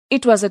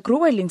It was a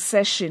grueling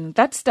session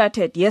that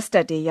started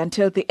yesterday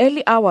until the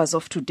early hours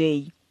of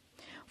today.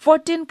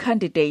 14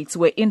 candidates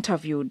were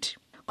interviewed.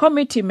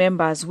 Committee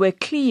members were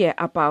clear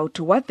about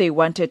what they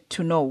wanted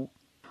to know.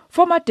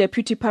 Former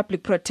Deputy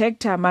Public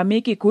Protector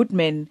Mamiki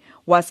Goodman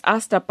was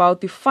asked about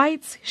the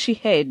fights she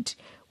had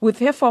with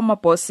her former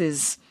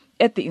bosses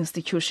at the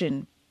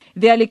institution.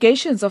 The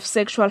allegations of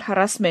sexual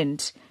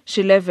harassment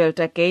she leveled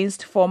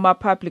against former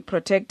Public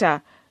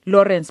Protector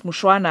Lawrence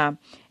Mushwana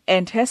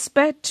and her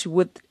spat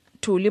with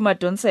Thuli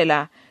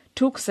Madonsela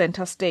took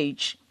center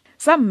stage.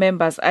 Some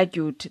members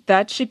argued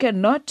that she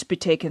cannot be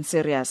taken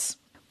serious.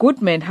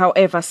 Goodman,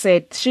 however,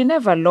 said she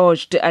never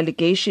lodged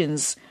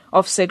allegations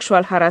of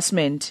sexual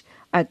harassment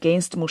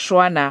against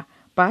Mushwana,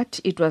 but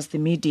it was the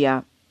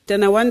media.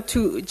 Then I want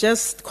to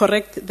just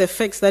correct the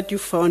facts that you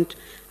found.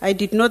 I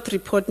did not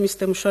report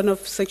Mr. Mushwana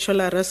of sexual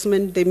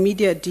harassment. The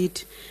media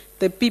did.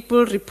 The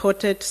people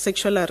reported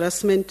sexual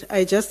harassment.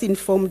 I just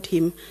informed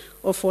him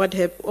of what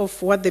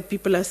the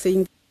people are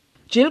saying.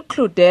 Jill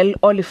Claudel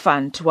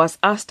Oliphant was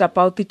asked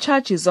about the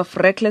charges of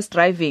reckless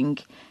driving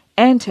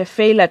and her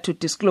failure to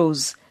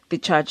disclose the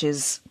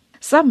charges.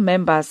 Some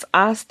members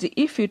asked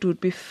if it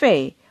would be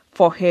fair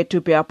for her to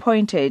be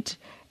appointed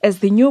as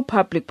the new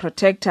public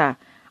protector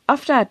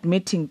after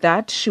admitting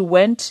that she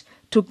went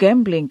to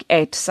gambling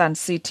at Sun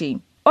City.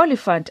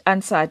 Oliphant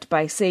answered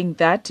by saying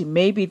that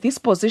maybe this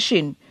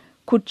position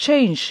could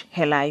change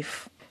her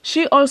life.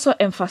 She also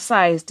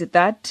emphasized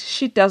that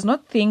she does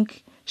not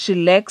think she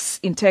lacks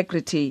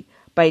integrity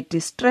by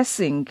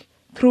distressing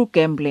through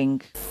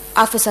gambling.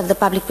 Office of the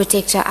Public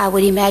Protector, I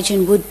would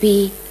imagine, would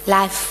be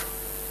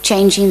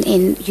life-changing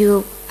in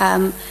you.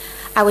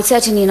 I would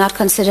certainly not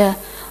consider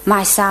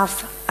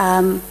myself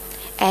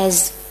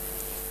as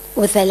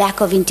with a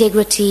lack of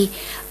integrity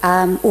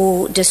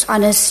or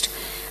dishonest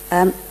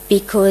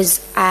because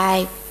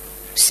I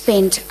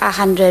spent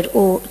 100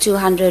 or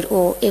 200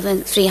 or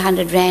even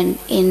 300 rand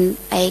in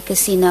a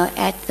casino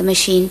at the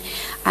machine.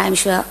 I'm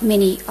sure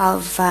many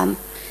of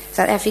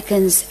South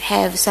Africans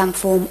have some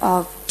form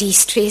of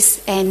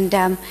de-stress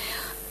and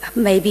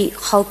maybe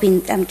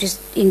hoping just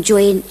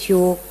enjoying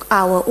your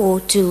hour or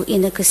two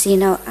in a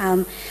casino.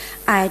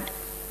 I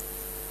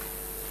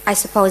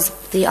suppose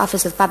the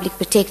Office of Public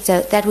Protector,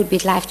 that would be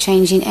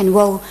life-changing and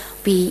will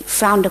be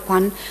frowned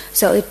upon.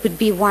 So it would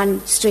be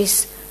one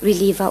stress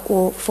reliever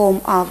or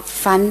form of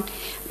fun.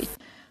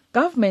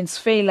 Government's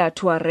failure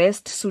to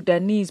arrest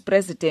Sudanese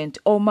President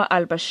Omar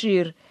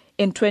al-Bashir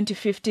in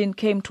 2015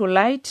 came to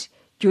light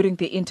during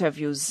the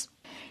interviews.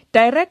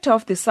 Director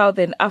of the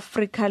Southern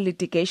Africa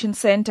Litigation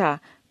Center,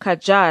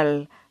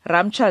 Kajal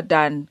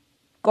Ramchadan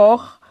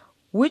Koch,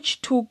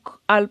 which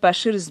took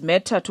al-Bashir's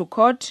matter to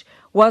court,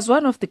 was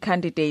one of the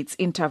candidates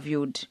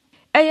interviewed.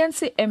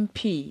 ANC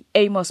MP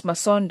Amos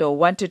Masondo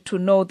wanted to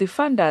know the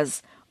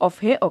funders of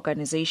her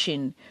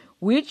organization,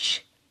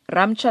 which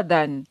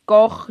Ramchadan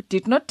Koch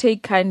did not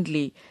take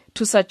kindly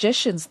to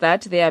suggestions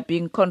that they are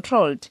being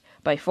controlled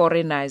by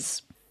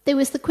foreigners. There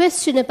was the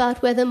question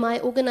about whether my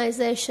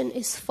organization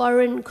is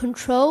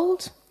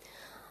foreign-controlled.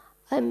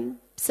 I'm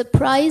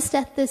surprised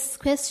at this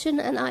question,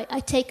 and I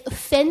take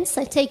offense.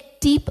 I take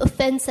deep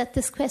offense at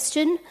this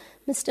question,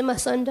 Mr.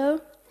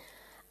 Masondo.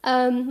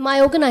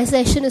 My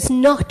organization is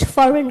not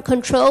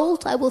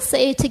foreign-controlled. I will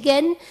say it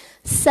again.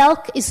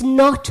 SALC is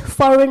not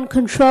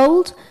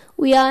foreign-controlled.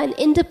 We are an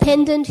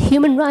independent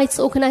human rights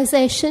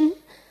organization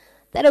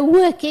that are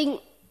working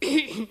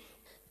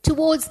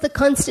towards the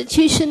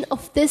constitution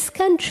of this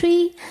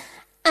country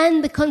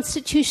and the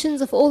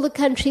constitutions of all the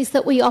countries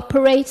that we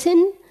operate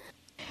in.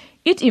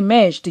 It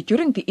emerged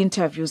during the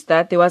interviews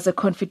that there was a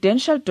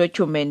confidential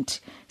document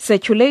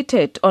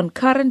circulated on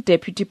current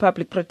Deputy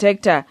Public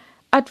Protector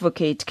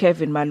Advocate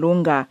Kevin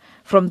Malunga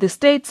from the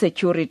State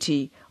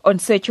Security on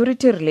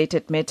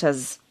security-related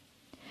matters.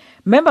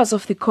 Members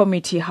of the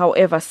committee,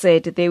 however,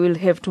 said they will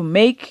have to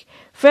make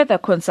further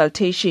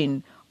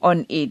consultation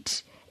on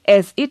it,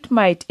 as it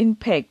might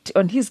impact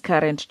on his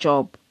current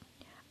job.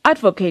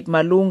 Advocate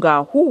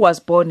Malunga, who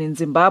was born in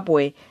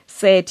Zimbabwe,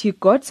 said he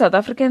got South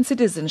African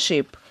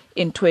citizenship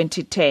in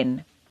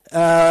 2010.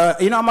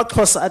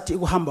 amaXhosa athi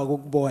ukuhamba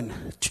kokubona,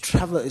 to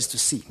travel is to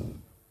see.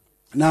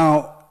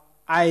 Now,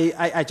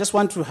 I just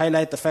want to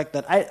highlight the fact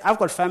that I've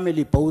got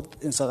family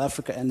both in South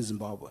Africa and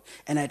Zimbabwe,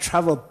 and I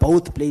travel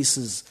both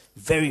places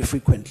very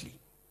frequently.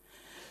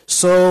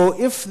 So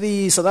if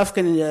the South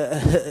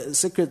African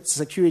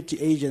Security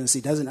Agency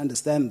doesn't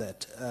understand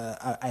that,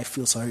 I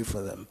feel sorry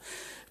for them,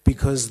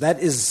 because that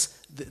is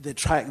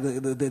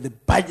the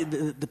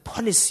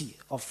policy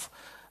of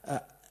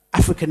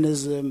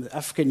Africanism, the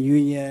African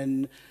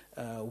Union.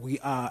 We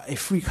are a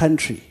free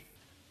country.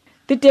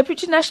 The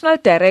Deputy National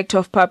Director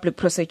of Public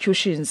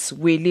Prosecutions,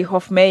 Willie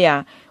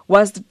Hofmeyr,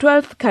 was the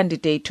 12th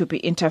candidate to be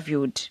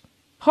interviewed.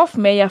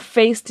 Hofmeyr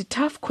faced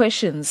tough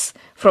questions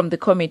from the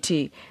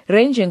committee,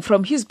 ranging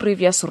from his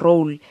previous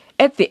role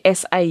at the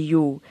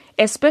SIU,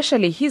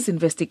 especially his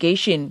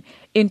investigation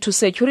into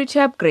security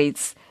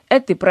upgrades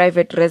at the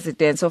private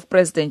residence of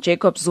President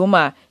Jacob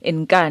Zuma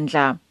in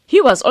Nkandla. He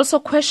was also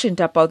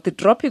questioned about the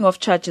dropping of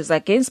charges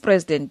against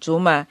President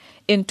Zuma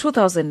in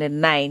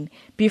 2009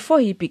 before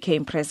he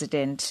became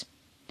president.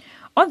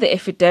 On the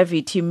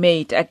affidavit he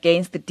made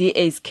against the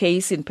DA's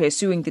case in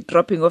pursuing the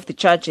dropping of the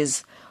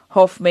charges,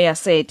 Hofmeyr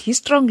said he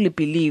strongly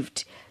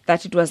believed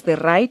that it was the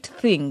right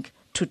thing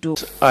to do.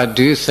 I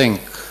do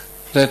think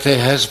that there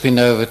has been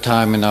over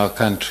time in our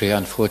country,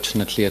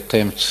 unfortunately,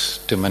 attempts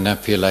to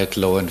manipulate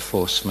law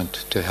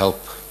enforcement to help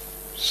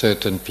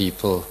certain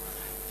people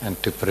and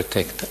to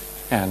protect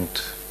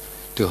and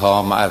to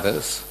harm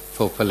others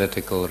for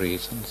political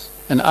reasons.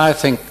 And I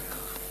think,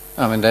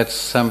 that's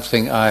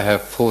something I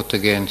have fought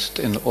against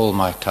in all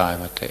my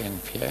time at the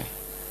NPA.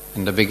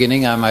 In the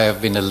beginning, I may have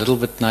been a little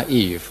bit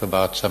naive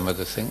about some of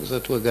the things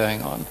that were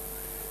going on.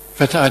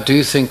 But I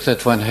do think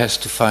that one has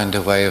to find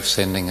a way of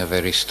sending a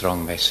very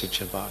strong message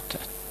about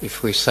that.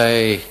 If we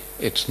say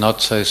it's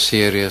not so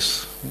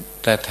serious,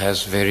 that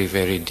has very,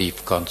 very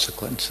deep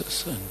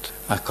consequences. And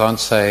I can't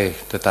say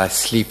that I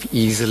sleep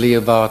easily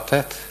about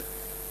that.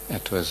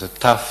 It was a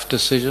tough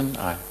decision.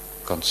 I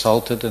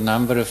consulted a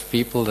number of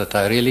people that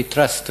I really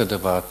trusted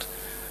about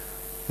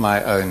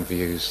my own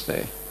views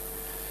there.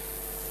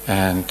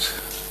 And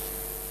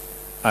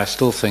I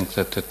still think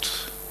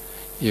that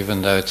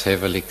even though it's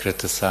heavily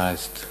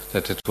criticized,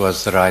 that it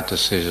was the right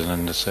decision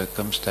in the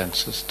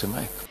circumstances to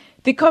make.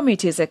 The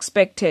committee is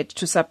expected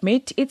to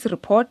submit its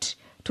report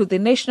to the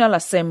National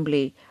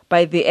Assembly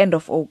by the end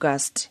of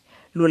August.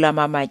 Lula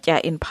Mamatya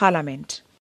in Parliament.